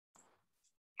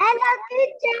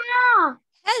teacher.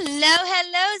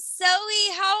 Hello,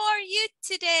 Zoe. How are you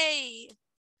today?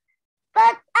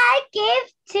 But I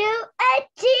give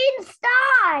 18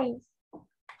 stars.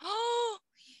 Oh,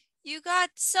 you got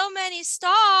so many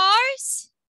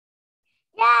stars.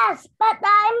 Yes, but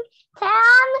I'm 10,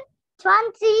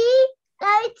 20,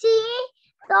 30,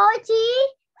 40,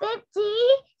 50,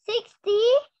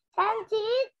 60, 70,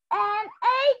 and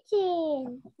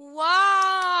 18.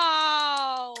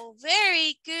 Wow,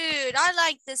 very good. I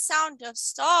like the sound of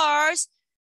stars.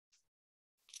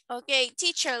 Okay,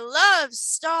 teacher loves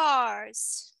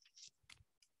stars.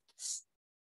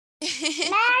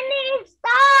 Many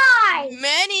stars.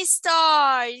 Many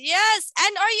stars, yes.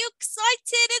 And are you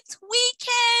excited? It's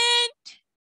weekend.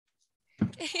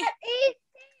 What is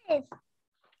this?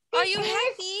 Are you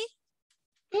happy?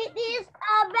 It is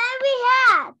very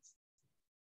hot.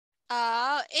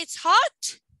 It's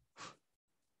hot?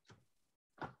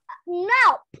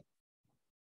 No,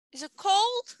 Is it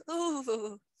cold?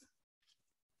 Ooh.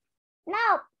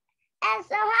 no. And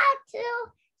so hot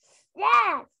too.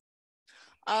 Yes.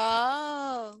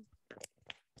 Oh,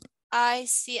 I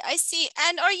see.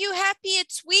 And are you happy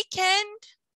it's weekend?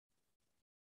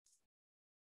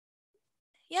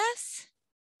 Yes?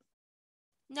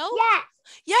 No? Yes.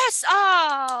 Yes.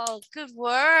 Oh, good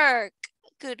work.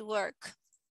 Good work.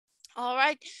 All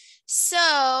right.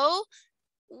 So,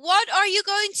 what are you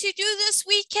going to do this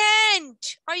weekend?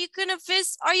 Are you going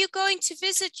to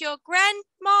visit your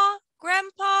grandma,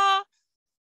 grandpa?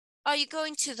 Are you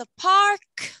going to the park?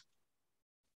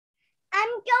 I'm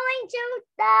going to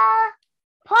the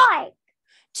park.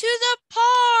 To the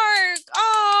park.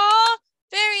 Oh,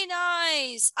 very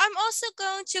nice. I'm also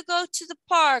going to go to the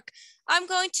park. I'm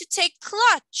going to take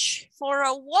Clutch for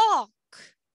a walk.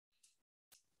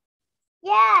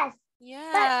 Yes.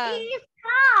 Yeah. But it is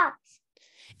hot.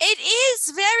 It is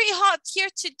very hot here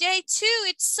today too.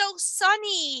 It's so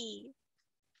sunny.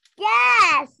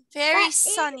 Yes. Very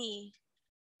sunny.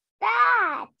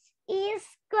 That is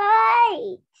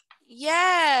great.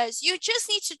 Yes, you just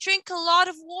need to drink a lot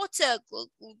of water. Glug,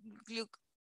 glug, glug.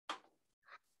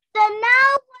 So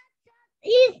now what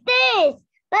is this?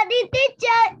 But the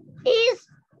teacher is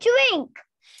drink.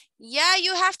 Yeah,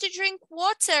 you have to drink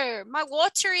water. My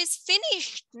water is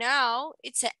finished now.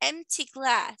 It's an empty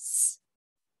glass.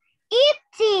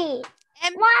 Empty.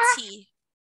 Empty. What?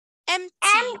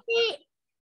 Empty.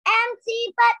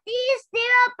 Empty, but it's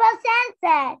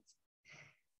 0%.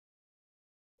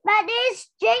 But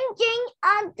it's drinking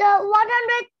until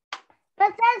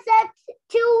 100%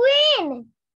 to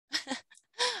win.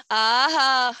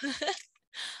 Ah,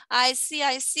 I see.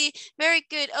 Very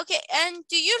good. Okay, and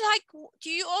do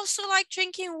you also like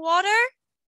drinking water?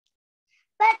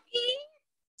 But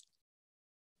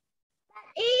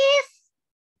it's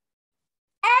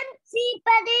empty,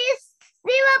 but it's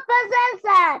 0%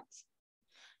 fat.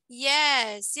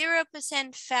 Yes,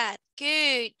 0% fat.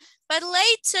 Good. But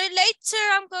later,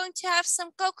 I'm going to have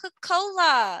some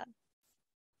Coca-Cola.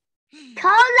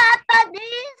 Cola, but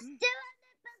it's 0%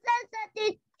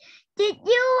 fat. Did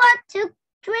you want to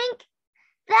drink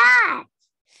that?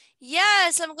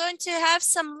 Yes, I'm going to have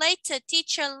some later.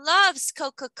 Teacher loves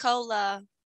Coca-Cola.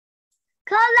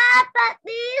 Cola, but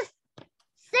it's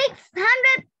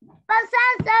 600%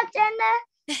 such and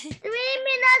 3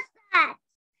 minutes fat.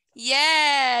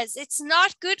 Yes, it's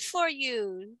not good for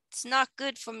you. It's not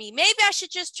good for me. Maybe I should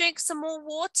just drink some more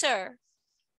water.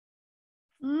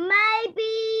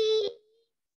 Maybe.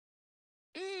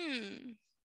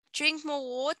 Drink more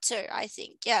water, I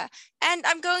think. Yeah. And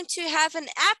I'm going to have an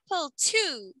apple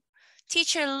too.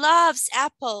 Teacher loves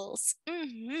apples.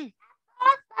 Process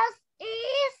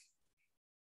is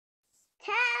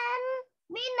 10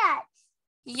 minutes.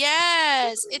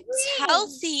 Yes, it's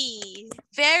healthy.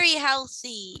 Very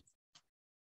healthy.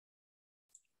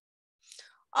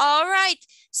 All right.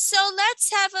 So let's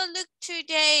have a look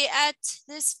today at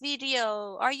this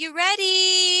video. Are you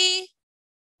ready?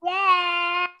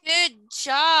 Yeah. Good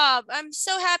job. I'm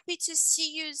so happy to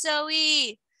see you,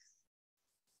 Zoe.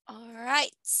 All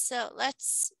right, so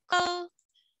let's go.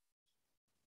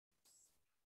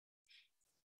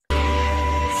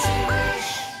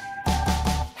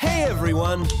 Hey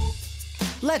everyone,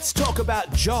 let's talk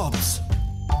about jobs.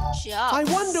 I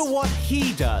wonder what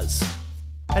he does.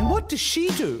 And what does she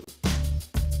do?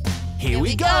 Here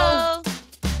we go.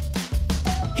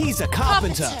 He's a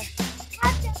carpenter.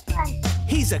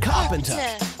 He's a carpenter.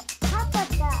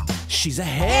 She's a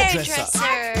hairdresser.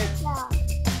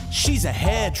 She's a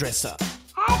hairdresser.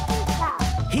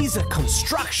 He's a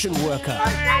construction worker.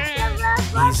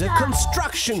 He's a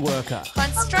construction worker.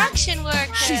 Construction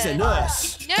worker. She's a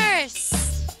nurse. Nurse.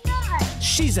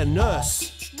 She's a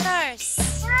nurse. Nurse.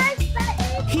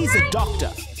 He's a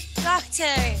doctor.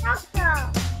 Doctor.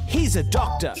 He's a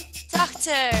doctor.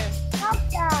 Doctor.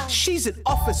 She's an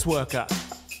office worker.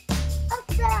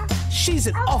 She's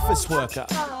an office worker.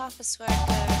 Office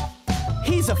worker.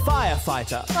 He's a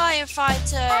firefighter.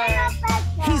 Firefighter.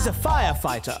 He's a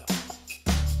firefighter.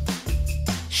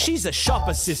 She's a shop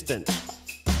assistant.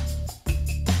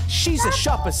 She's a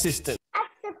shop assistant.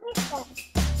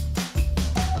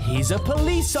 He's a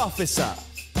police officer.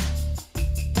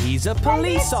 He's a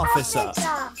police officer.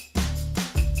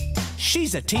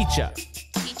 She's a teacher.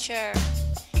 Teacher.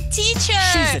 Teacher.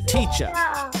 She's a teacher.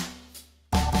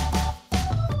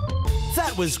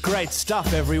 That was great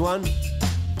stuff, everyone.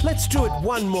 Let's do it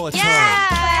one more time.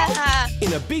 Yeah.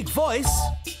 In a big voice.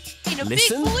 In a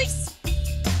Listen. big voice.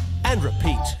 And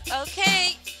repeat.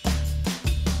 Okay.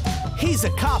 He's a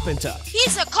carpenter.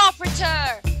 He's a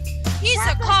carpenter. He's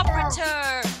a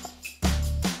carpenter.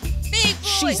 Big voice.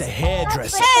 She's a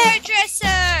hairdresser.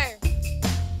 Hairdresser.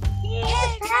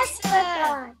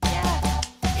 Hairdresser. Yeah.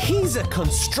 He's a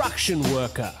construction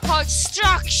worker.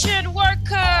 Construction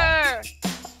worker.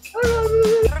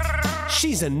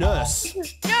 She's a nurse.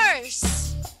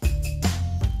 Nurse.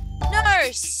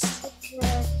 Nurse.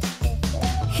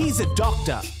 He's a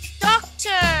doctor.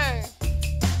 Doctor.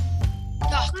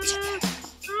 Doctor.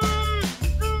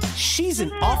 She's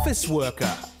an office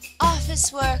worker.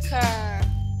 Office worker.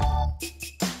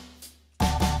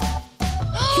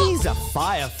 He's a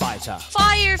firefighter.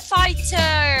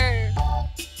 Firefighter.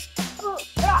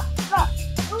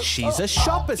 She's a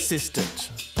shop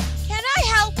assistant. Can I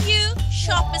help you?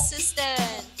 Shop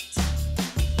assistant.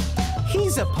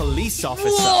 He's a police officer.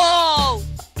 Whoa!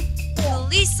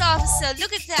 Police officer,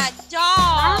 look at that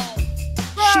dog.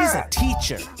 She's a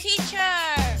teacher. Teacher.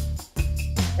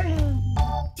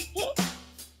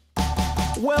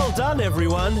 Well done,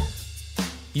 everyone.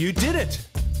 You did it.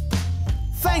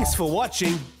 Thanks for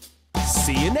watching.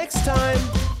 See you next time.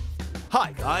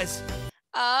 Hi, guys.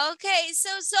 Okay,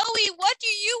 so Zoe, what do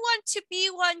you want to be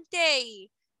one day?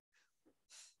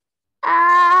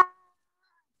 I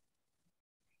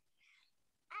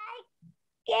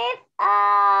give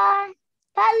a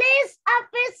police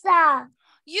officer.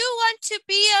 You want to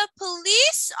be a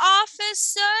police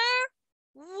officer?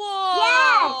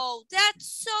 Whoa, Yes. That's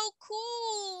so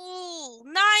cool.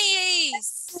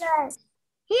 Nice. Yes.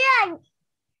 Here.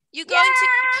 You're going to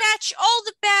catch all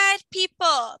the bad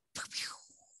people.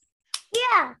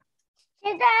 Yeah.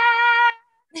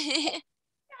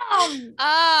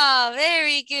 Ah,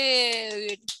 very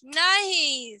good.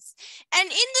 Nice. And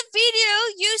in the video,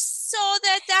 you saw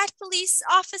that police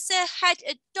officer had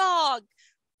a dog.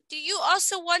 Do you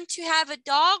also want to have a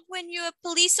dog when you're a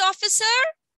police officer?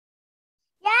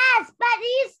 Yes, but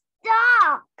he's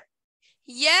dog.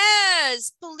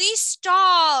 Yes, police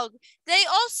dog. They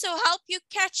also help you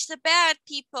catch the bad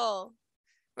people,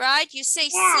 right? You say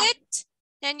sit,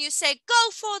 then you say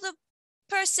go for the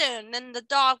person, and the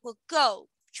dog will go.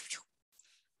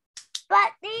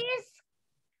 But these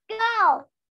go.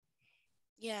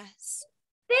 Yes.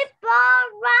 People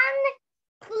run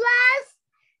plus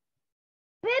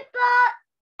people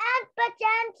and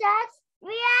percentages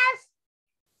yes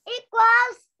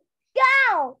equals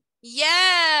go.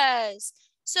 Yes.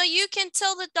 So you can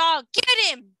tell the dog, get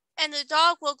him. And the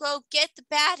dog will go get the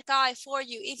bad guy for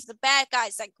you if the bad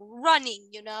guy's like running,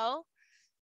 you know?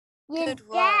 Good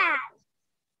work.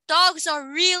 Dogs are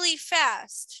really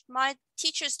fast. My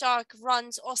teacher's dog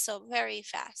runs also very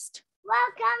fast.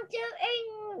 Welcome to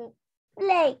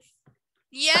English.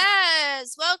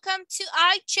 Yes. Welcome to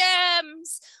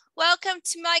iGEMS. Welcome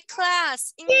to my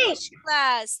class, English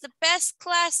class. The best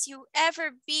class you've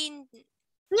ever been.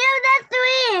 Unit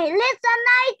 3, listen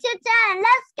 9 to 10.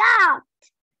 Let's go.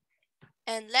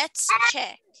 And let's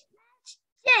check.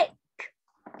 Check.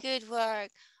 Good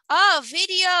work. Oh,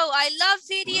 video. I love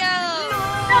video.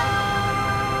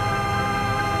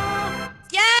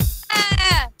 Yeah.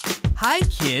 Hi,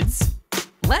 kids.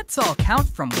 Let's all count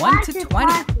from 1 to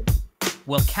 20.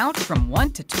 We'll count from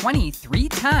 1 to 20 3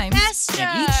 times. Faster.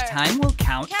 And each time we'll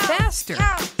count faster.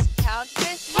 Count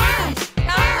with me.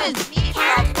 Count with me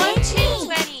from 1 to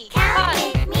 20. Count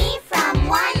with me from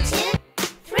 1 to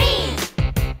 3,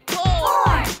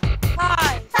 4,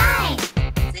 5,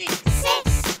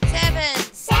 6, 7,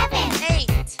 8,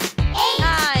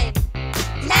 9,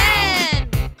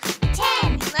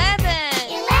 10,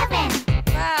 11,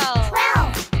 12,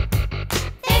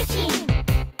 13,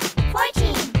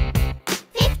 14,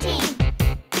 15,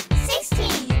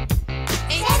 16,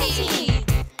 18,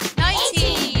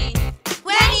 19,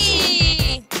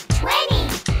 20. 20.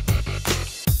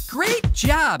 Great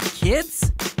job,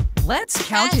 kids. Let's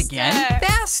count again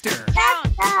faster. Count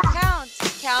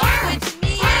with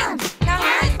me. Count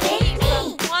with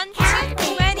me from 1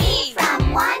 to 20.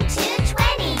 From 1 to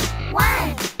 20.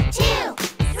 1, 2,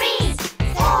 3,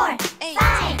 4,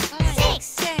 5, 6,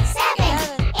 7,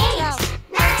 8,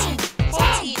 9,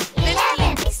 10,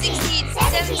 11, 16,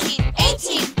 17,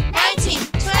 18, 19,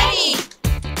 20.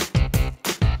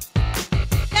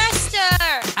 Faster.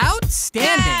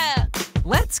 Outstanding. Yeah.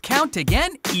 Let's count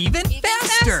again even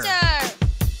faster.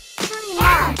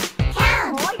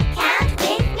 Count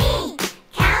with me.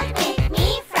 Count with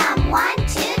me from 1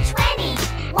 to 20.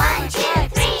 1, 2,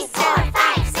 3, 4,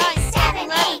 5, 6,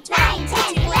 7, 8, 9,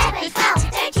 10, 11, 12,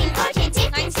 13, 14,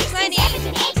 15, 16,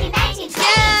 17, 18, 19, 20.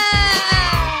 Yeah.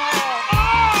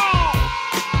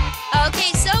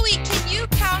 Okay, Zoe, can you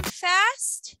count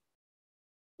fast?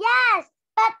 Yes,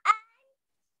 but I'm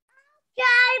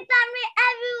trying to make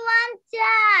everyone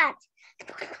chat.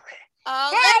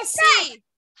 Let's see.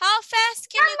 How fast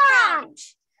can you count?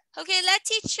 Okay, let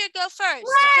teacher go first.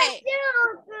 1, Okay.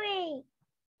 2, 3,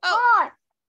 Oh,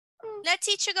 4. let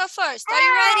teacher go first. Are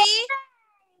you ready?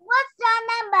 What's the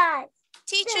number?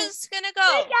 Teacher's gonna We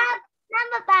go. got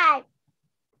number 5.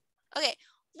 Okay.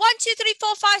 1, 2, 3,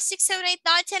 4, 5, 6, 7, 8,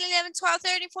 9, 10, 11, 12,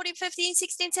 13, 14, 15,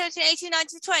 16, 17, 18,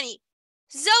 19, 20.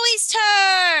 Zoe's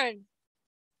turn.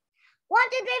 1,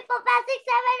 2, 3, 4, 5, 6,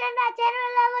 7, 8, 9, 10,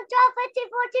 11, 12, 13,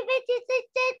 14, 15,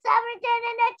 16,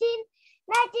 17, 18,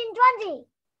 19, 20.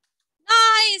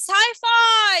 Nice. High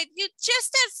five. You're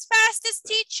just as fast as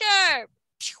teacher.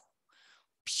 Pew,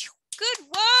 pew. Good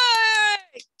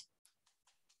work.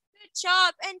 Good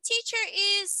job. And teacher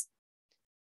is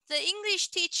the English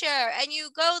teacher, and you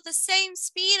go the same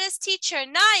speed as teacher.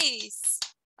 Nice.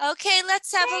 Okay,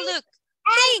 let's have a look.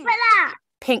 Pink.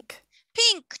 Pink.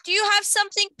 Pink. Do you have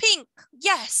something pink?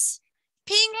 Yes.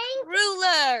 Pink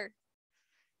ruler.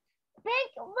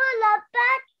 Pink ruler,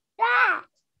 but that.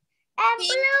 And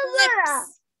Pink blue ruler.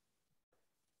 lips.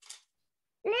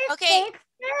 Okay. Lipstick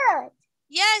good.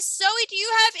 Yes, Zoe, do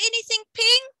you have anything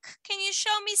pink? Can you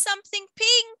show me something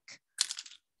pink?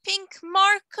 Pink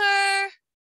marker.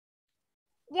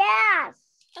 Yes.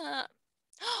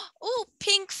 Oh,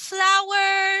 pink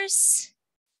flowers.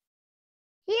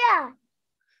 Here.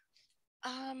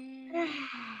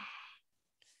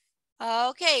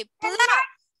 Okay, black.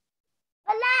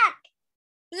 Black.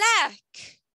 Black.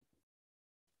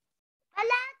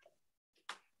 Black.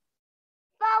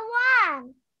 For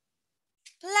 1.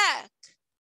 Black.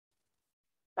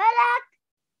 Black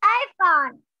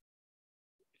iPhone.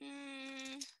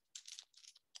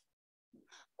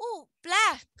 Oh,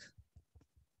 black.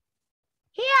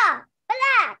 Here.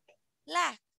 Black.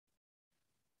 Black.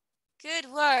 Good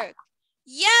work.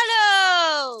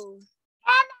 Yellow.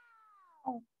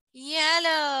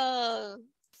 Yellow.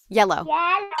 Yellow.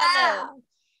 Yellow.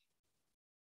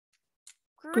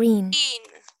 Green.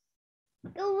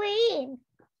 Green.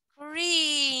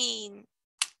 Green.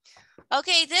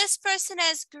 Okay, this person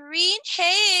has green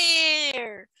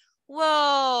hair.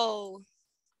 Whoa.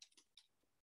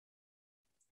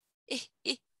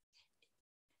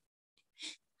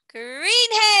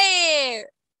 Green hair.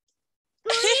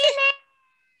 Green hair.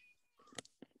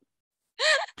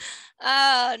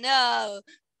 Oh, no.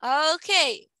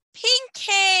 Okay, pink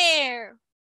hair.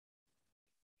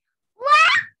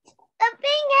 What? The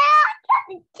pink hair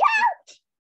doesn't count.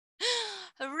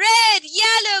 Red,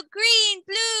 yellow, green,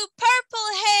 blue, purple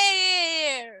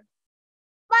hair.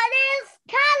 But it's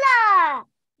color.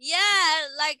 Yeah,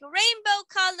 like rainbow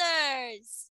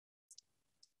colors.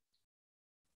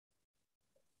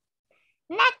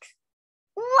 Next.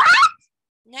 What?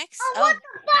 Next, Oh, what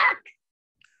the fuck?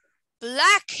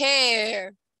 black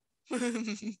hair. Oh,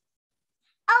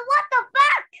 what the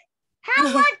fuck? How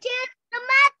much is the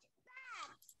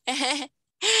match?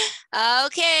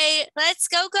 Okay, let's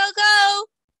go, go, go.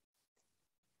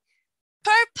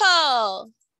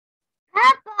 Purple.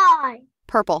 Purple.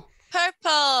 Purple.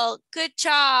 Purple. Good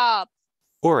job.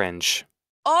 Orange.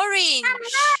 Orange.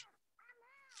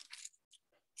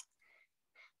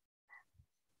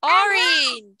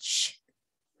 Orange.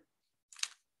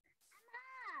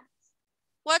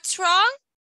 What's wrong?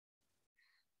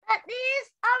 But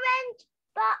it's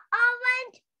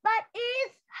orange, but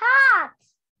it's hot.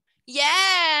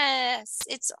 Yes,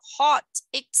 it's hot.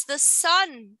 It's the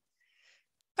sun.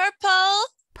 Purple.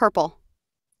 Purple.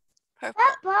 Purple.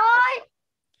 Purple.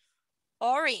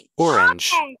 Orange.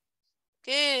 Orange.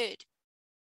 Good.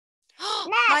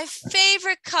 My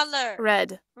favorite color.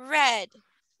 Red. Red.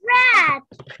 Red.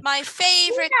 My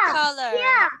favorite Here. color.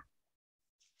 Here.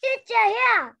 Teacher,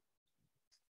 here.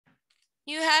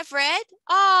 You have red?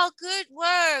 Oh, good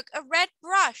work. A red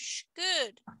brush.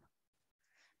 Good.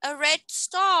 A red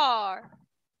star.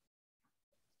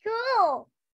 Cool.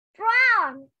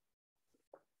 Brown.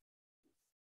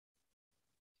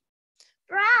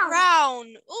 Brown.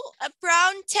 Brown. Oh, a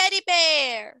brown teddy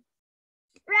bear.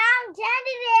 Brown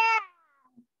teddy bear.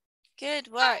 Good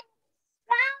work.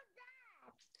 Brown.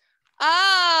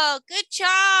 Oh, good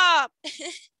job.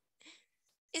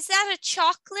 Is that a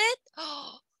chocolate?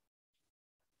 Oh,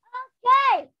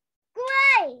 Okay.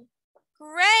 Gray.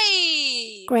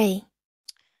 gray. Gray.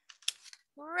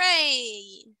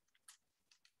 Gray.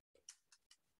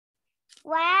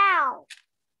 Wow.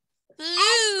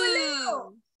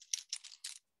 Blue.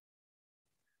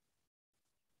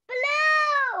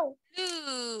 Blue.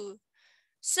 Blue.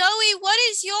 Zoe, what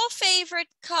is your favorite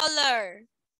color?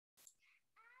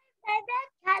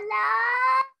 Favorite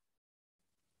color.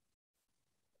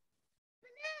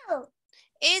 Blue.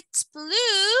 It's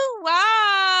blue.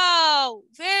 Wow.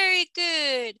 Very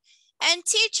good. And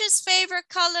teacher's favorite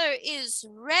color is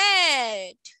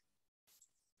red.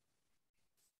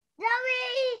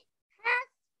 Zoe has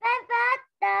favorite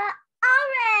the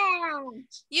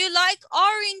orange. You like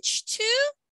orange too?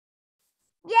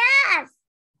 Yes.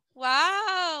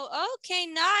 Wow. Okay,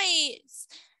 nice.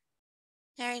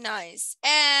 Very nice.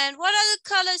 And what other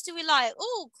colors do we like?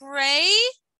 Oh, gray,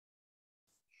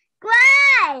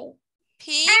 Gray.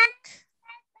 pink.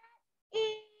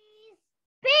 Is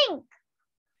pink.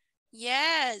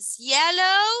 Yes,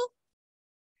 yellow.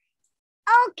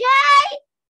 Okay.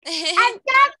 And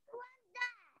that's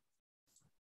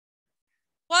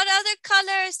What other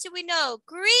colors do we know?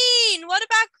 Green. What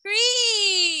about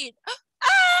green?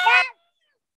 Ah!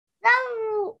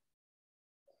 so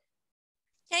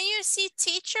Can you see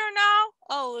teacher now?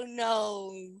 Oh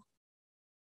no.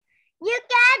 you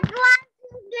get 1, 2,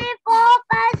 3, 4,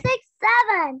 5, 6,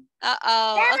 7.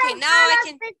 Uh-oh. Okay, 7 now I colors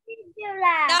can with teacher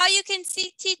left. now you can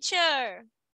see teacher.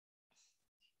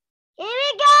 Here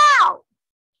we go.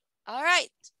 All right.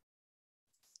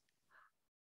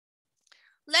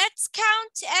 Let's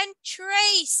count and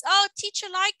trace. Oh, teacher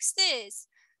likes this.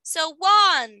 So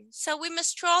 1. So we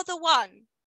must draw the 1.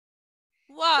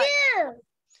 1, 2.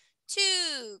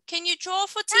 2. Can you draw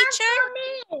for Count teacher?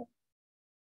 for me.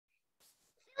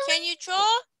 Can you draw?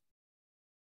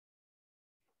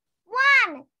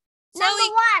 1. Zoe,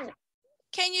 Number 1.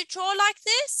 can you draw like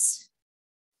this?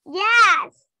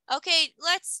 Yes. Okay,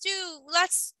 let's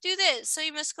do this. So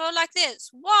you must go like this.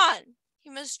 1.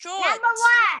 You must draw Number it.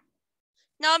 1.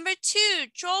 Number 2,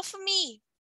 draw for me.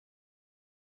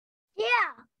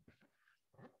 Yeah.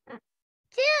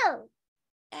 2.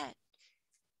 And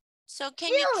so 2, can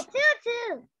you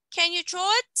 2. can you draw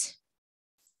it?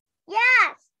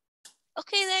 Yes.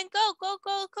 Okay, then go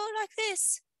like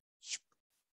this.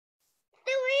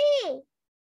 3.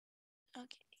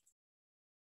 Okay.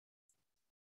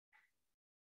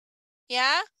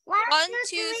 Yeah? 1, 1,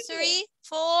 2, 2, 3, 3,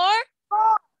 4.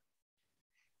 4,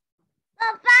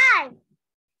 5,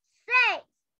 6,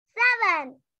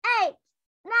 7, 8,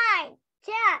 9,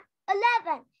 10,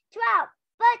 11, 12,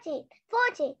 13,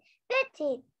 14,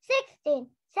 15, 16,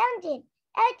 17,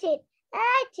 18,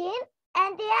 19,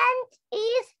 and the end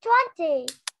is 20.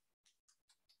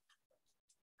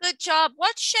 Good job.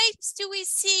 What shapes do we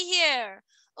see here?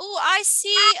 Oh, I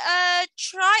see a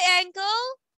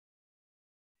triangle.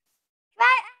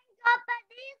 Triangle, but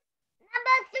this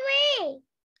number 3.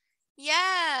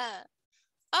 Yeah.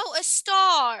 Oh, a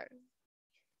star.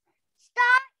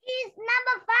 Star is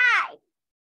number 5.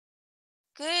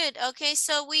 Good. Okay,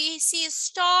 so we see a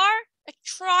star, a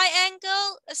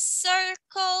triangle, a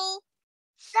circle,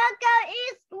 Circle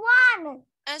is 1.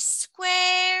 a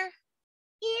square,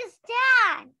 Is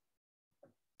 10.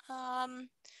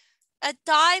 a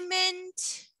diamond,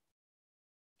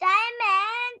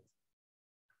 Diamond.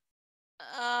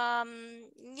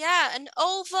 yeah, an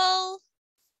oval.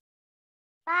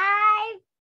 5.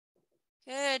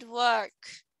 Good work.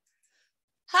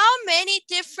 How many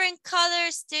different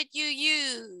colors did you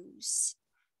use?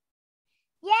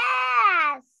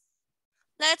 Yes.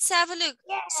 Let's have a look.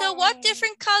 Yes. So what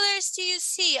different colors do you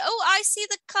see? Oh, I see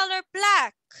the color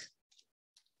black.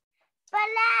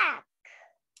 Black.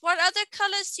 What other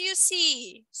colors do you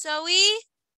see? Zoe?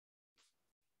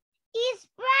 Is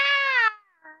brown.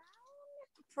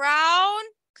 Brown.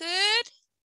 Good.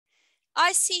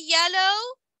 I see yellow.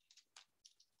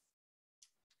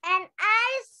 And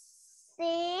I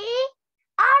see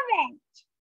orange.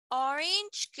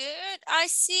 Orange. Good. I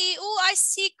see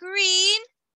green.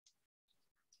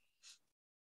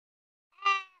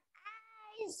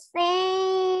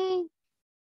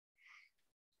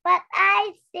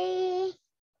 I see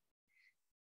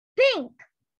pink.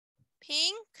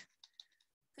 Pink.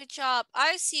 Good job.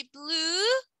 I see blue.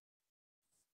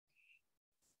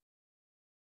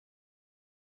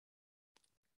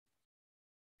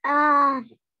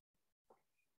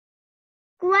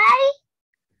 Gray.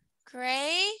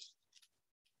 Gray.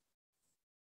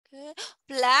 Good.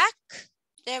 Black.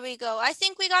 There we go. I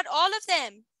think we got all of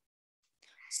them.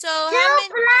 So how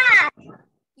many? Black.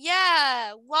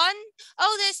 Yeah, one.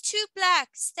 Oh, there's 2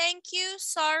 blacks. Thank you.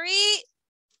 Sorry.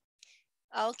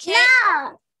 Okay.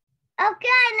 No.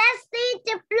 Okay, let's see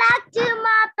the black 2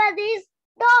 more, but these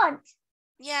don't.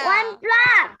 Yeah. 1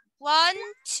 black. 1,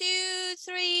 2,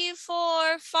 3,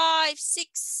 4, 5, 6,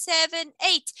 7,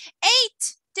 8.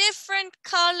 8 different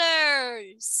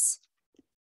colors.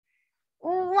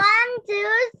 1,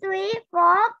 2, 3,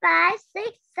 4, 5,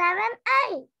 6, 7,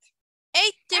 8.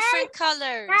 8 different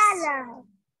colors. Colors.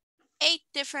 8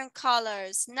 different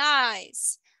colors.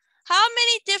 Nice. How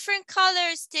many different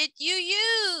colors did you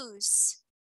use?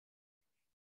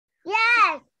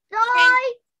 Yes.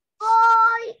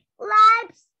 Boy,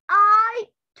 lives are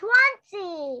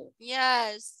 20.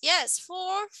 Yes. Yes.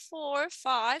 4, 4,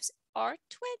 5 are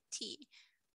 20.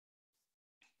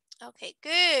 Okay,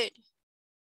 good.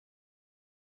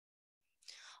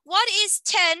 What is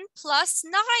 10 plus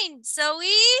 9,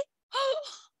 Zoe?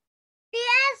 The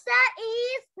answer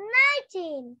is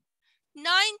 19.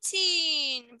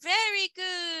 19. Very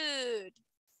good.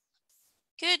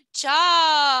 Good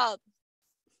job.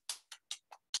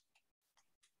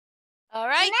 All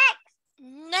right.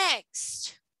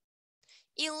 Next.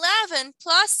 11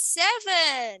 plus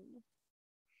 7.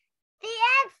 The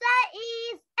answer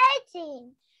is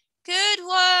 18. Good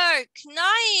work.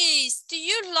 Nice. Do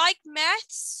you like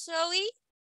math, Zoe?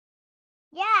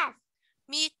 Yes.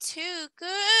 Me too.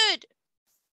 Good.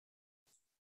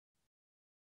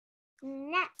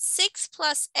 Next. 6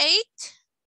 plus 8.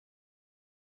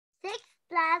 6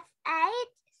 plus 8.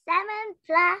 7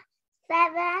 plus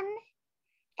 7.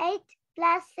 8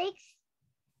 plus 6.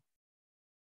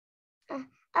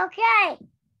 Okay.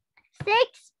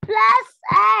 6 plus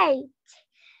 8.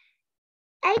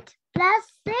 8 plus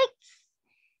 6.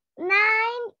 9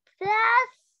 plus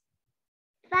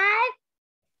 5.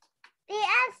 The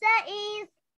answer is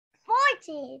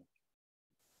 40.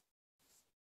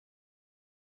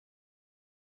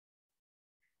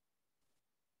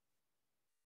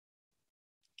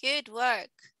 Good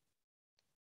work.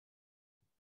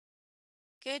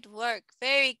 Good work.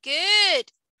 Very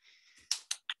good.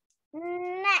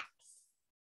 Next.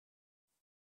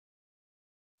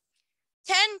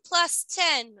 10 plus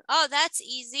 10. Oh, that's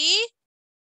easy.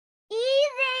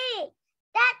 Easy.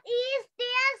 That is the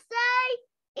answer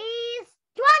is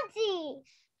 20.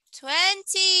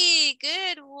 20.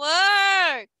 Good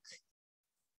work.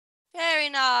 Very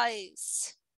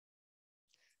nice.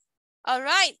 All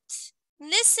right.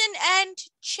 Listen and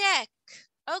check.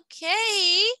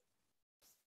 Okay.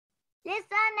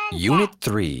 Listen and Unit check.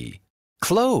 3,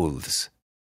 Clothes.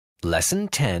 Lesson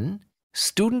 10,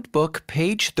 Student Book,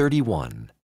 page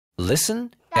 31.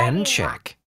 Listen and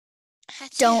check.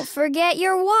 Don't forget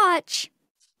your watch.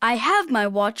 I have my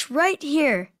watch right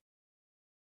here.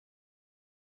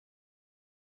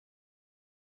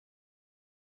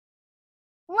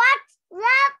 What's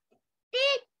up?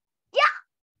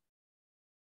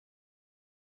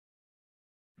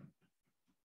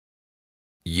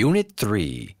 Unit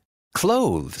 3,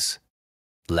 Clothes.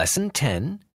 Lesson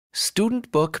 10,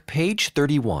 Student Book, page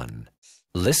 31.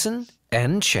 Listen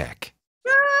and check.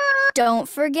 Don't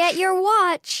forget your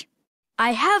watch.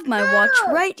 I have my watch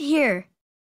right here.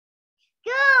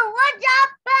 Good. What's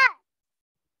up?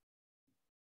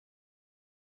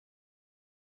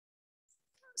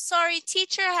 Sorry,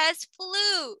 teacher has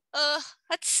flu.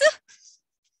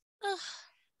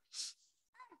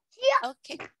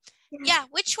 Okay. Yeah,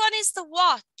 which one is the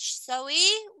watch,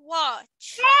 Zoe?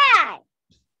 Watch. Yeah.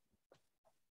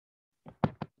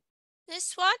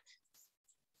 This one?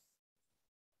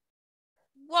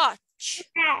 Watch.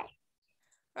 Okay.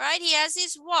 Right, he has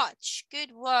his watch.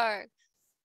 Good work.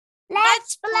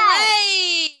 Let's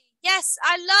play. Yes,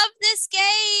 I love this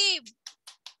game.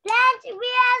 Plants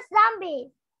vs.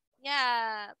 Zombies.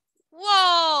 Yeah.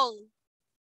 Whoa.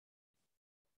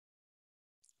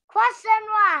 Question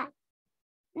 1.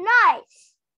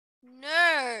 Noise.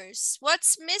 Nurse.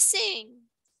 What's missing?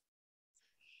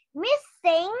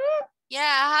 Missing.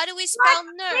 Yeah, how do we spell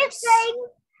nurse? Missing.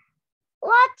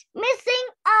 What missing?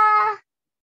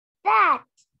 That.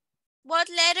 What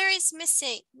letter is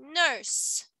missing?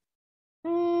 Nurse.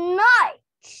 Noise.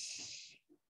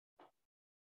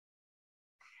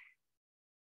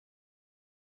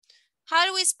 How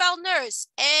do we spell nurse?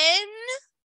 N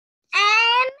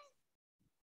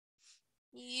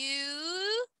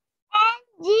U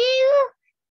N-U-R-S-E.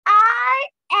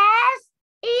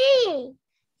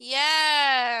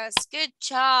 Yes, good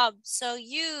job. So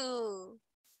you.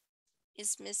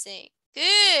 is missing?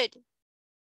 Good.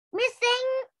 Missing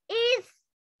is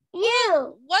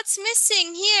you. What's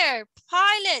missing here?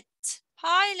 Pilot.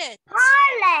 Pilot.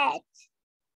 Pilot.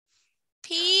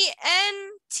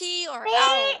 P-N-T or P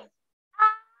L?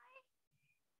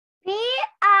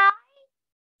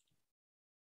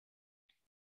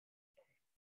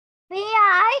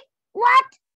 P-I. What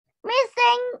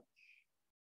missing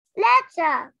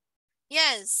letter?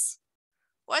 Yes.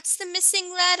 What's the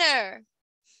missing letter?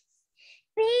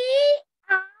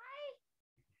 P-I.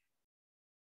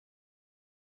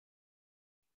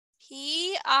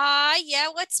 P-I. Yeah,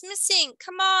 what's missing?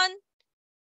 Come on.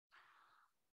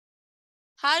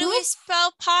 How do we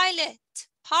spell pilot?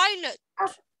 Pilot.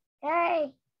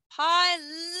 Okay. Pilot.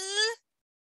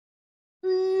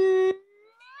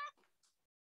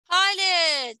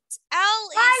 L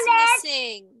is Pilot.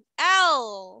 missing.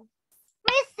 L.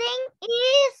 Missing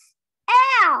is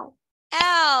L.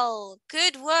 L.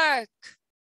 Good work.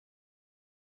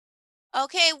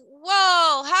 Okay,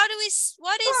 whoa. How do we,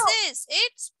 what is Boot. this?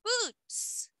 It's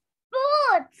boots.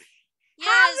 Boots. Yes.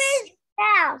 How is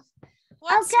L?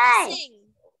 What's Okay. missing?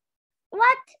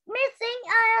 What missing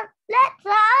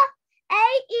letter?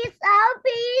 A is O, B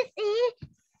is E,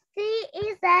 C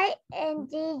is A, and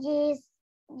D is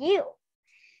U.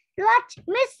 What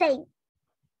missing?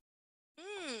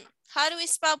 How do we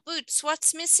spell boots?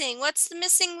 What's missing? What's the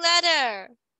missing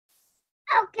letter?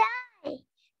 Okay.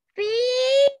 B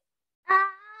O.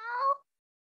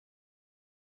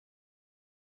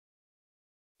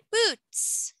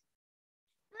 Boots.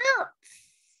 Boots.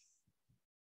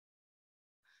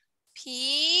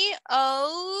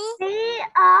 P-O. B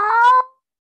O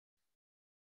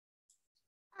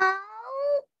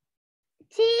O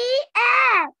T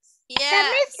S. Yes.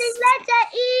 The missing letter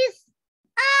is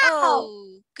O.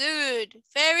 Oh, good.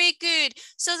 Very good.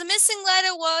 So the missing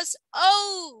letter was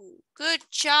O. Good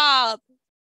job.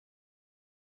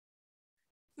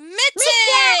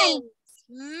 Mittens.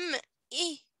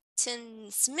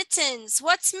 Mittens. Mittens.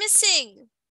 What's missing?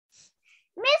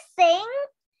 Missing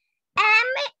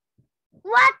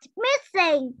what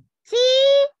missing? T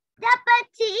double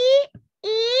T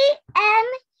E N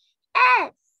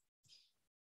S.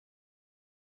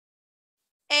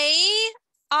 A,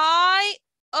 I,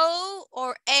 O,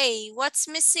 or A? What's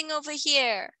missing over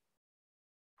here?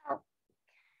 Oh.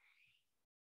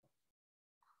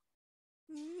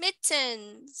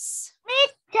 Mittens.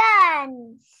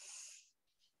 Mittens.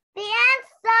 The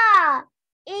answer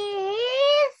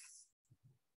is.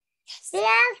 Yes. The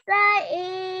answer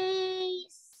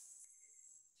is.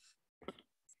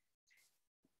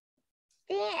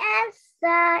 The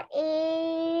answer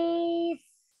is.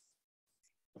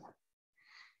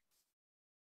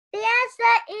 The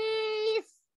answer is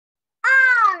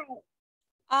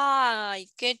I.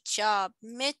 Good job.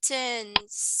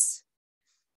 Mittens.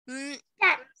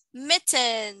 Yes.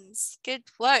 Mittens. Good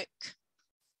work.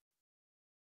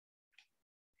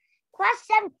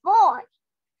 Question 4.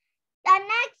 The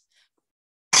next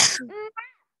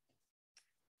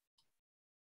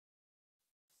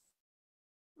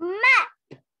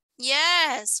map.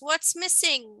 Yes. What's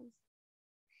missing?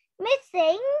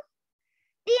 Missing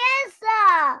the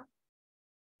answer.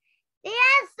 The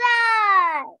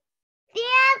answer. The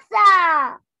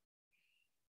answer.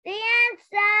 The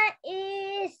answer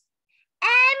is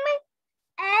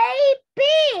M-A-P.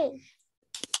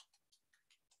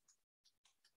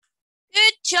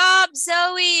 Good job,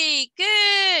 Zoe.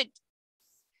 Good.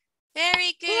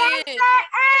 Very The good. answer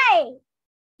A.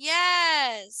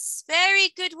 Yes. Very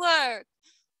good work.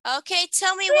 Okay,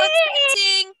 tell me what's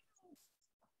missing.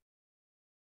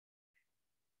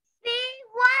 See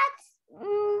what's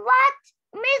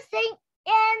missing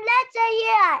in letter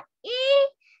here?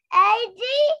 E-A-D.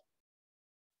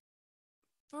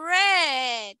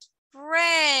 Bread.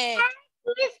 Bread.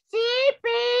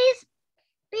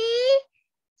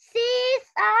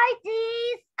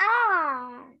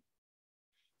 B-C-I-D-R.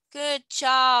 Good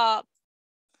job.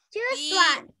 Choose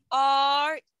one.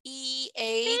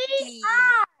 B-R-E-A-D.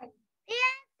 B-R. The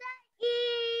answer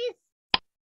is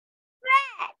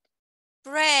bread.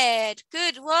 Bread.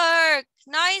 Good work.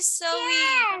 Nice, Zoe.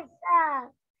 Yes.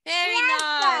 Very Yes.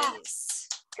 nice.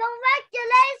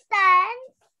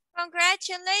 Congratulations.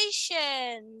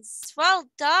 Congratulations. Well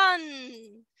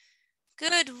done.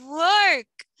 Good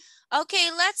work.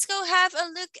 Okay, let's go have a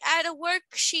look at a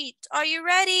worksheet. Are you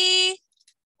ready?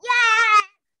 Yeah.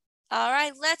 All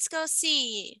right, let's go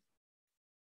see.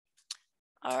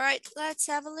 All right, let's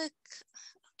have a look.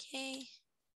 Okay.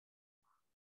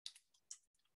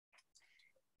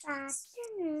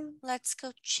 Let's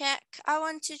go check. I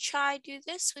want to try do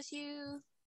this with you.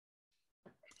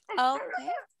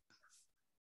 Okay.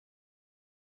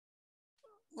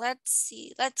 Let's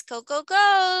see. Let's go, go,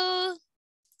 go.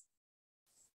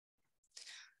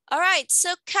 All right,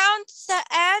 so count the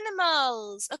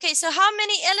animals. Okay, so how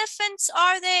many elephants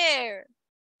are there?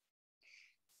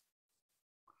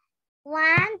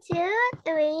 1, 2,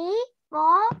 3,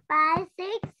 4, 5, 6,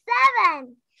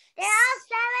 7. There are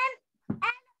 7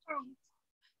 elephants.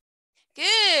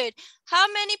 Good. How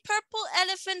many purple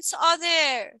elephants are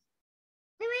there?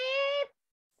 3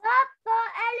 purple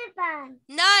elephants.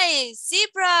 Nice.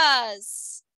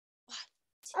 Zebras.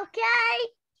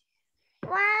 Okay.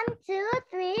 1, 2,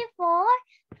 3, 4,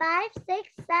 5, 6, 7,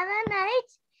 8,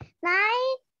 9.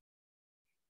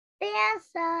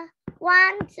 There's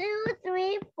 1, 2,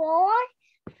 3, 4,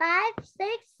 5,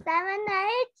 6, 7,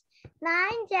 8,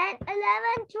 9, 10,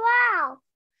 11, 12.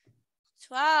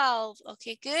 12.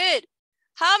 Okay, good.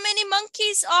 How many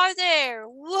monkeys are there?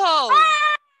 Whoa.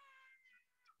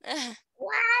 1, 2,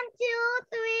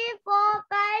 3, 4,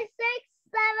 5, 6,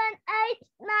 7, 8,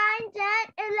 9, 10,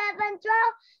 11,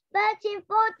 12, 13,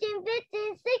 14,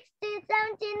 15, 16,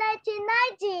 17, 18,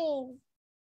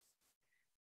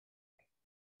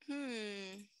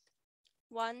 19.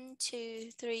 1,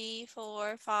 2, 3,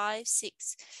 4, 5,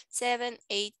 6, 7,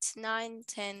 8, 9,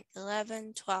 10,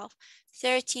 11, 12,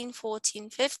 13, 14,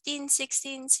 15,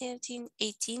 16, 17,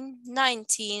 18,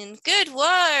 19. Good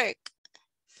work.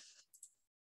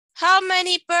 How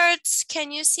many birds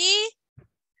can you see?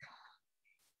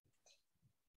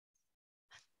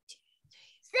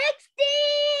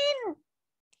 16.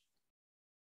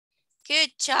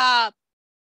 Good job.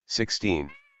 16.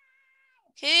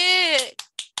 Good.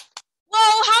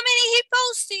 Whoa, how many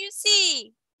hippos do you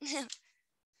see? 5.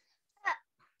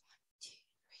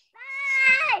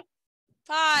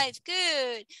 5.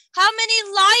 Good. How many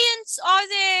lions are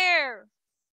there?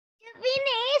 You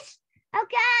finished?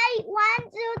 Okay.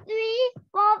 1, 2, 3,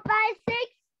 4, 5,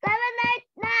 6, 7, 8,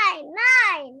 9.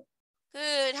 9.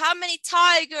 Good. How many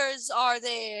tigers are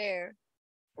there?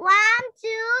 1,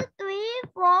 2, 3,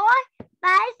 4,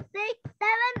 5, 6, 7,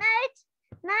 8,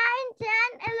 9, 10,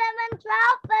 11,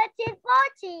 12, 13,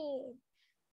 14.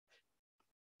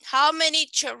 How many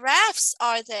giraffes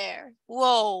are there?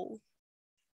 Whoa.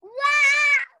 Wow!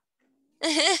 1,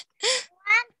 2,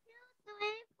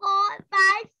 3, 4,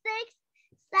 5, 6,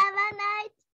 7,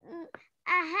 8.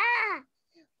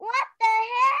 What the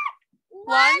heck?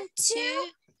 1,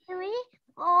 2, 3,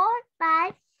 4,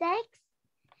 5, 6,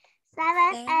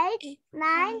 7, 8,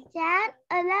 9, 10,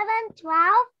 11,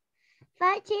 12,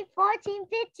 13, 14,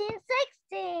 15,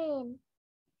 16.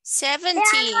 17.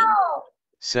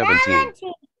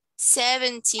 17.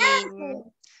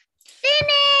 17.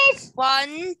 Finish!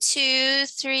 1, 2,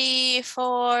 3,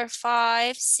 4,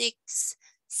 5, 6,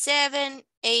 7,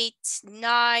 8,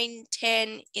 9,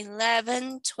 10,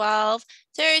 11, 12,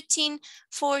 13,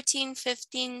 14,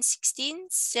 15, 16,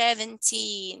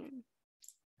 17.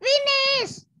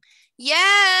 Finish!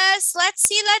 Yes, let's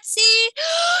see, let's see.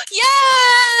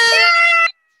 Yes!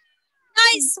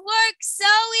 Nice work,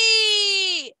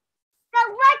 Zoe.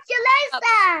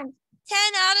 Congratulations!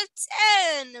 10 out of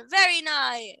 10. Very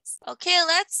nice. Okay,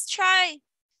 let's try.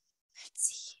 Let's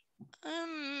see.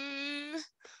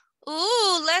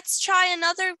 Ooh, let's try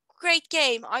another great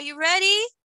game. Are you ready?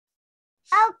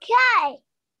 Okay.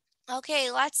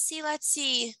 Okay, let's see, let's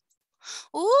see.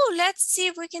 Ooh, let's see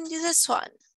if we can do this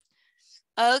one.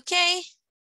 Okay.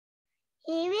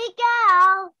 Here we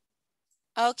go.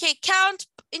 Okay, count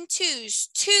in twos.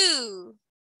 2,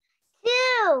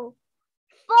 2,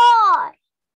 4,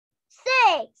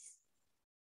 6,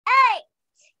 8,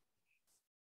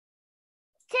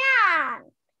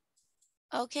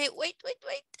 10. Okay, wait.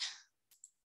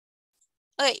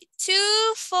 Okay,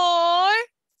 2, 4,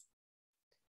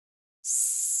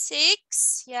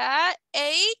 6, yeah,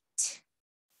 8,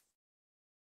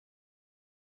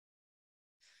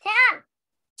 10,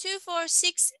 2, 4,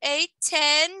 6, 8,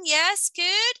 10. Yes,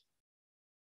 good.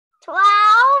 12,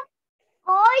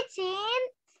 14,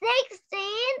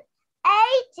 16,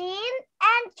 18,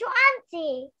 and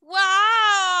 20.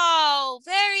 Wow,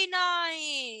 very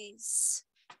nice.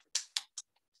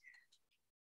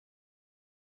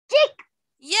 Tick.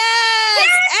 Yes,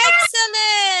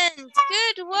 excellent.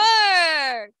 Good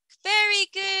work. Very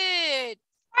good.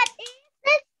 What is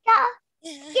this?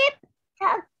 Keep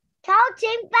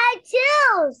counting by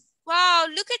twos. Wow,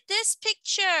 look at this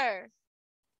picture.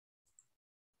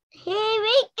 Here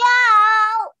we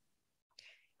go.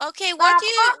 Okay, what do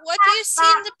you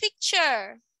see in the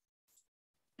picture?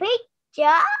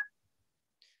 Picture?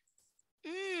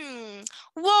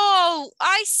 Whoa,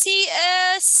 I see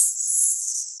a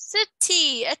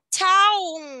city, a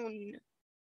town.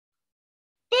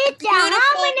 Teacher,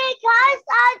 how many cars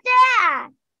are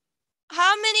there?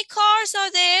 How many cars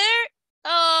are there?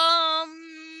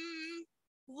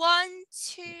 1,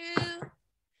 2,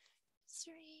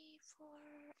 3,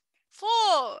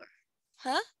 4.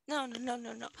 Huh? No.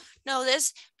 No,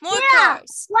 there's more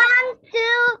cars. 1, 2,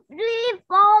 3,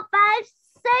 4, 5, 6,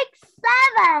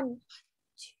 7.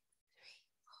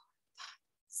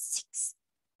 6.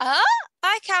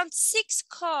 I count 6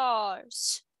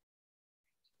 cars.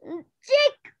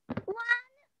 Tick. 1,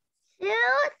 2,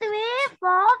 3,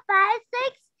 4, 5,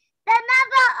 6. The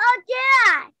number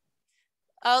again.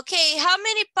 Okay, how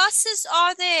many buses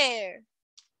are there?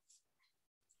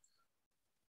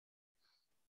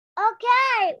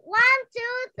 Okay, 1, 2,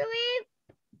 3.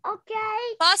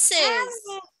 Okay. Buses.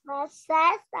 Buses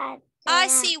are there? I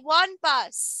see 1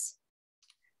 bus.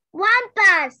 1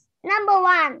 bus. Number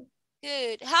 1.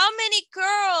 Good. How many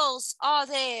girls are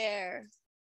there?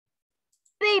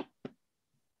 Beep.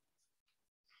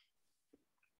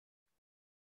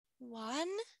 1,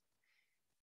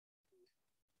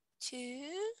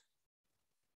 2.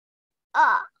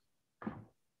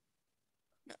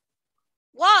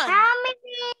 1. How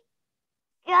many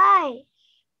guys?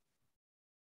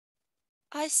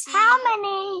 I see. How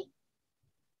many?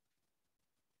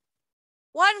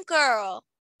 1 girl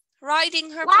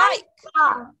riding her 1 bike.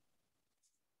 car.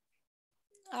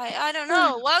 I don't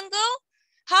know. 1 girl?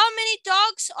 How many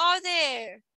dogs are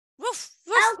there? Woof,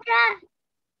 woof. Okay.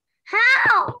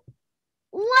 How?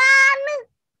 1.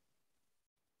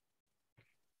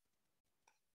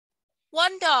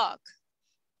 1 dog.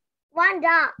 1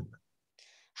 dog.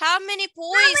 How many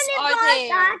boys How many are boys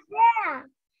there? are there?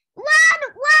 1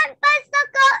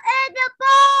 bicycle and a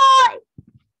boy.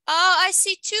 Oh, I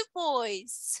see 2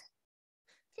 boys.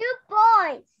 2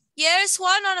 boys. Here's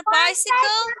 1 on a 1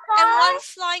 bicycle and 1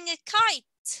 flying a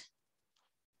kite.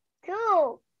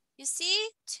 2. You see?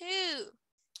 2.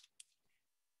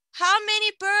 How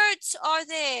many birds are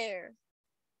there?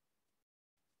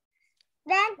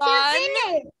 Then 2 1.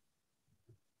 finish.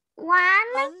 1.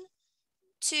 1,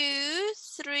 2,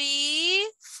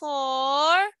 3,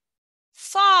 4,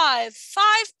 5.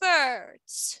 5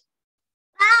 birds.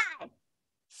 5.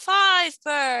 5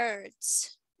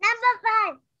 birds.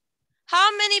 Number 5.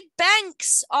 How many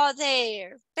banks are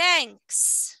there?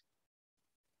 Banks.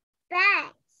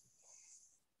 Banks.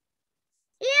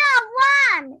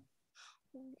 Yeah, 1.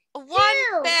 1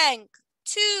 2. bank.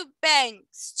 2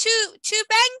 banks. Two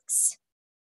banks?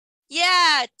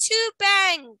 Yeah, 2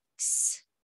 banks.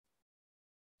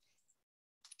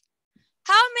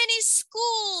 How many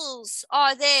schools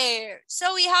are there?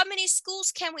 Zoe, how many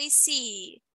schools can we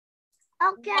see?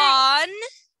 Okay. 1.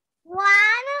 1,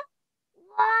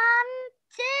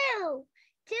 2.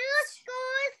 2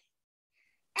 schools.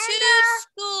 2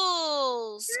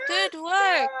 schools. Good 2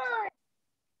 work. schools.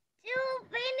 2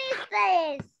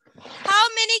 finishes. How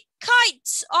many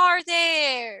kites are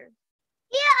there?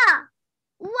 Yeah.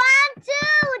 1,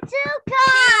 2. 2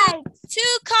 kites. 2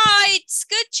 kites.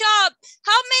 Good job.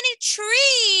 How many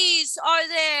trees are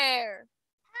there?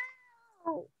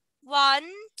 1,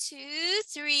 2,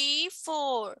 3,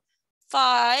 4,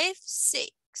 5,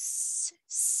 6,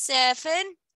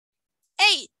 7,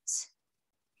 8.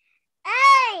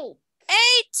 8.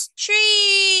 8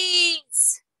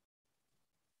 trees.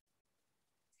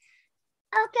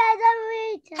 Okay, the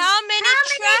reason. How many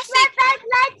traffic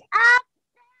lights are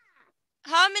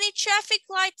How many traffic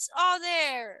lights are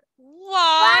there?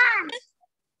 1,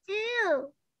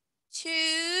 2.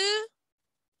 2.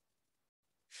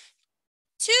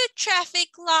 2 traffic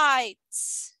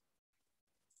lights.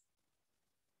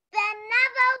 Then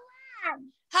number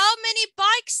 1. How many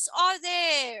bikes are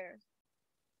there?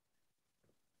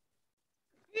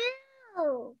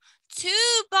 2. 2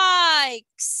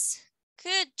 bikes.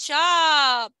 Good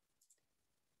job.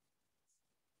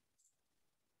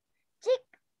 Tick.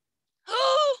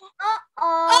 Oh,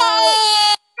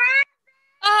 Uh-oh.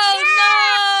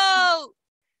 oh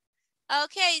no.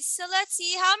 Okay, so let's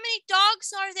see. How many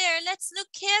dogs are there? Let's look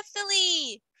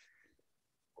carefully.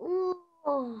 Ooh.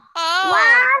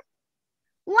 Oh,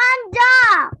 1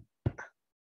 dog.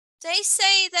 they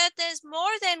say that there's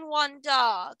more than 1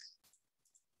 dog.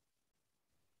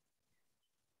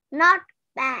 Not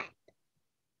bad.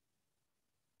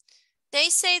 They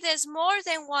say there's more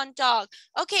than 1 dog.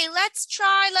 Okay, let's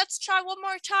try one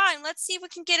more time. Let's see if we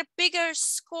can get a bigger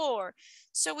score.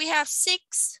 So we have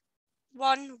 6,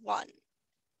 1, 1.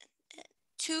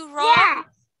 2 wrong. Yes.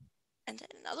 And then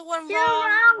another one 2 wrong.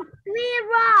 wrong. 3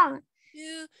 wrong.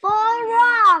 2, 4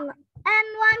 wrong. And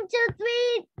 1, 2,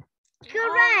 3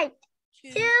 correct.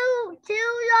 2. 2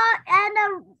 wrong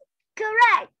and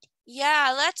correct.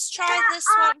 Yeah, let's try this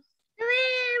one. 3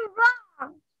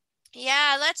 wrong.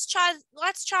 Yeah, let's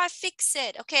try fix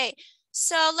it. Okay,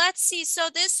 so let's see. So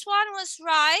this one was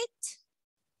right.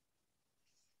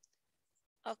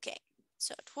 Okay,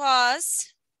 so it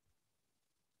was.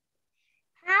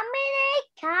 How many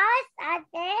cars are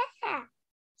there?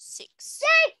 6.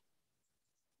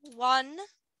 1,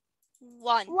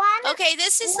 1. Okay,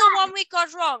 this is the one we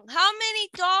got wrong. How many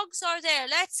dogs are there?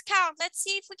 Let's count. Let's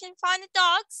see if we can find the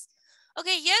dogs.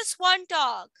 Okay, yes, 1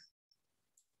 dog.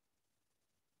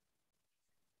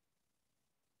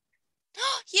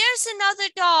 Here's another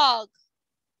dog.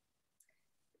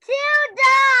 2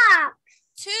 dogs.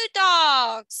 2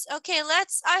 dogs. Okay,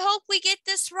 I hope we get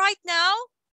this right now.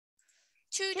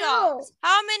 2 dogs.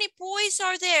 How many boys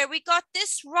are there? We got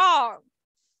this wrong.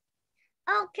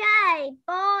 Okay,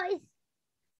 boys.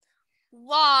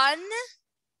 1.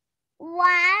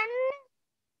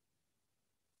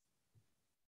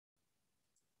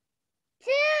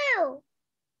 2.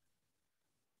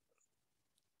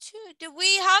 2.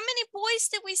 How many boys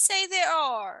did we say there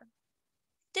are?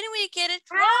 Didn't we get it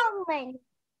wrong? How many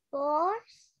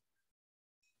boys?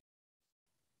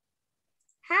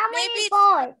 How many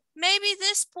boys? Maybe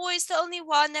this boy is the only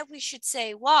one that we should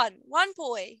say. 1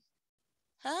 boy.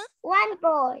 Huh? 1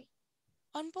 boy.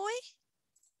 1 boy?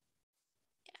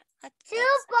 Yeah. 2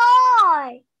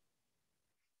 boys.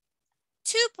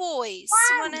 2 boys.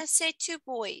 You want to say 2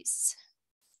 boys.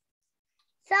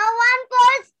 So 1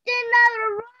 boy is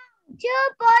another wrong. 2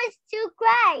 boys, 2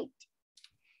 great.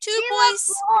 2 boys.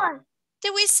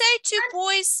 Did we say 2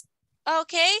 boys?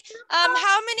 Okay.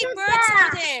 How many birds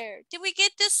are there? Did we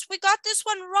get this? We got this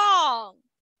one wrong.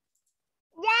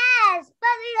 Yes,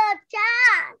 but you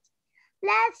can't.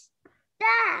 Let's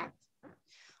start.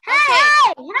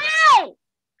 Okay. Hey!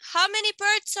 How many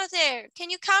birds are there? Can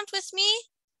you count with me?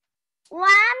 1,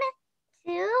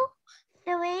 2,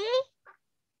 3,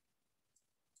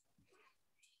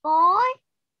 4.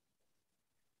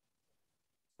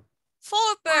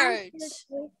 4 birds.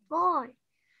 1, 2, 3, 4.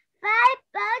 5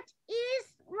 birds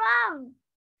is wrong.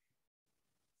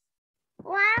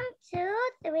 1,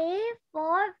 2, 3,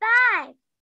 4, 5.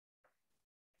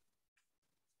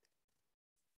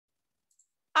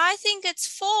 I think it's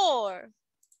 4.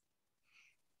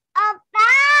 5.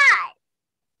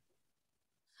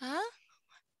 Huh?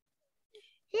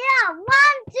 Yeah, 1,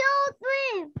 2,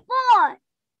 3, 4.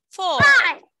 4.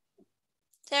 5.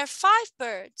 There are 5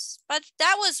 birds, but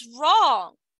that was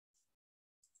wrong.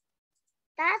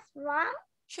 That's wrong.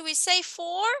 Should we say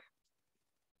 4?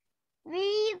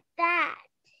 Read that.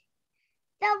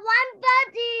 The 1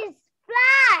 bird is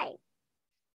fly.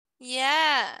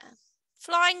 Yeah.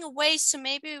 Flying away, so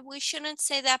maybe we shouldn't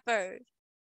say that bird.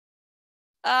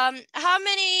 How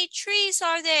many trees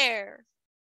are there?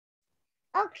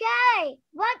 Okay,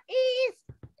 what is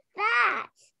that?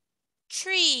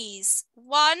 Trees.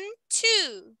 1,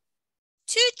 2.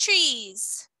 2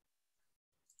 trees.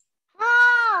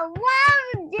 Oh,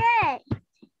 1 day.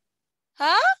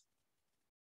 Huh?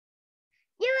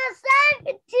 You were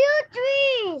saying 2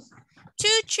 trees.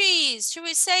 2 trees. Should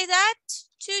we say that?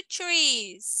 2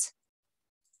 trees.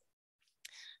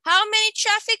 How many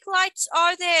traffic lights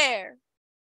are there?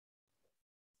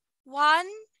 1.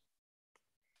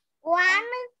 1,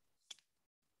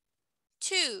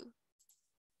 2.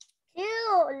 2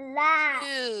 lights.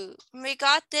 2. We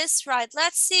got this right.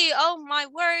 Let's see. Oh my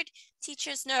word.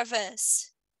 Teacher's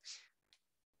nervous.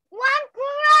 1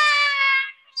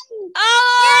 crane.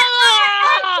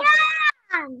 Oh!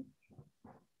 Yeah,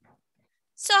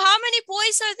 So how many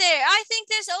boys are there? I think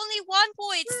there's only 1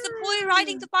 boy. It's the boy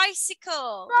riding the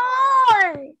bicycle.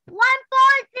 4. 1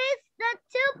 boy is the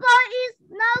 2 boy is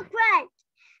no crate.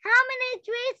 How many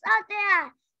trees are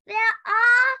there? There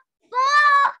are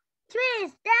 4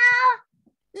 trees. There are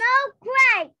no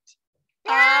crate.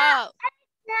 There are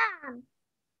 8.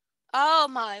 Oh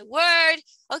my word.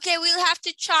 Okay, we'll have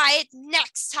to try it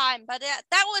next time. But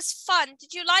that was fun.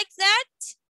 Did you like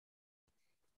that?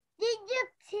 Did you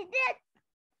see that?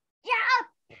 Yeah.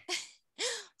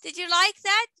 Did you like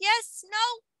that? Yes?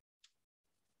 No?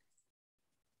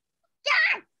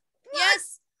 Yes.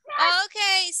 Yes.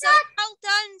 Okay, so well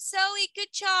done, Zoe.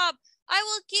 Good job. I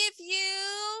will give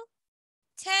you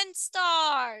 10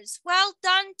 stars. Well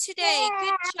done today.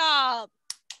 Good job.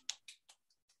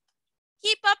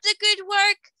 Keep up the good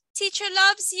work. Teacher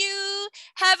loves you.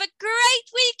 Have a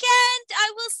great weekend.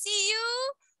 I will see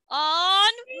you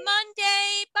on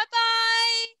Monday.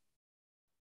 Bye-bye.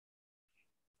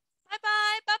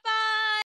 Bye-bye. Bye-bye.